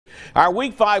Our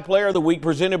Week 5 Player of the Week,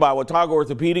 presented by Watauga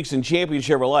Orthopedics and Champion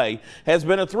Chevrolet, has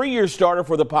been a 3-year starter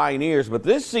for the Pioneers, but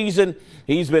this season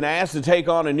he's been asked to take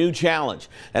on a new challenge.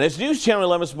 And as News Channel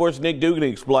 11 Sports' Nick Dugan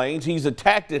explains, he's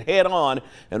attacked it head-on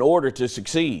in order to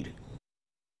succeed.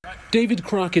 David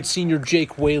Crockett senior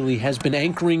Jake Whaley has been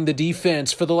anchoring the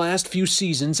defense for the last few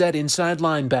seasons at inside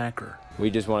linebacker.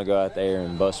 We just want to go out there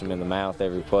and bust them in the mouth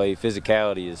every play.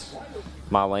 Physicality is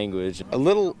my language. A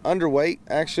little underweight,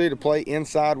 actually, to play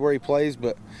inside where he plays,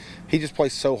 but he just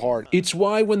plays so hard. It's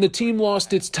why when the team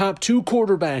lost its top 2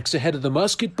 quarterbacks ahead of the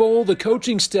Musket Bowl, the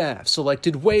coaching staff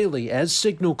selected Whaley as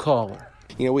signal caller.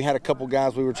 You know, we had a couple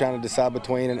guys we were trying to decide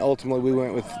between, and ultimately we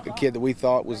went with the kid that we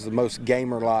thought was the most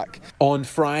gamer-like. On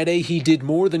Friday, he did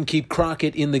more than keep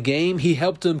Crockett in the game. He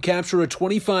helped them capture a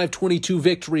 25-22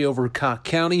 victory over Cock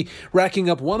County, racking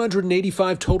up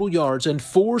 185 total yards and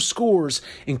 4 scores,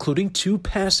 including 2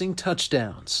 passing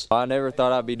touchdowns. I never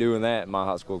thought I'd be doing that in my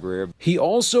high school career. He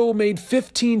also made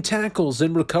 15 tackles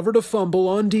and recovered a fumble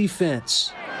on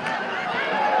defense.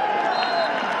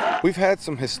 We've had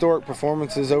some historic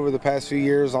performances over the past few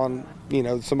years on, you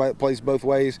know, somebody that plays both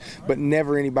ways, but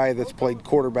never anybody that's played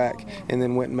quarterback and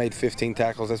then went and made 15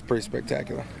 tackles. That's pretty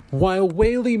spectacular. While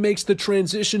Whaley makes the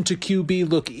transition to QB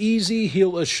look easy,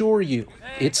 he'll assure you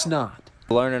it's not.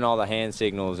 Learning all the hand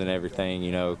signals and everything,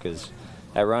 you know, because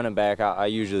at running back, I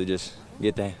usually just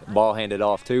get the ball handed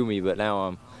off to me, but now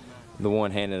I'm the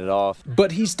one handing it off.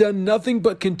 But he's done nothing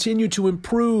but continue to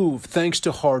improve thanks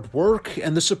to hard work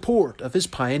and the support of his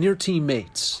Pioneer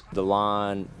teammates. The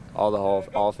line, all the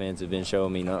offense have been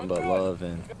showing me nothing but love,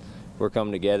 and we're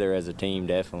coming together as a team,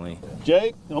 definitely.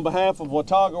 Jake, on behalf of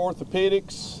Watauga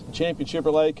Orthopedics, Champion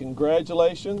Chevrolet,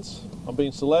 congratulations on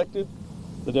being selected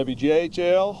the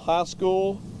WGHL High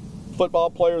School Football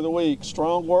Player of the Week.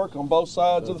 Strong work on both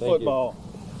sides of the football.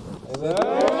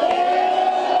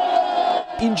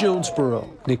 In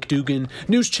Jonesboro, Nick Dugan,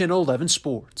 News Channel 11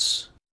 Sports.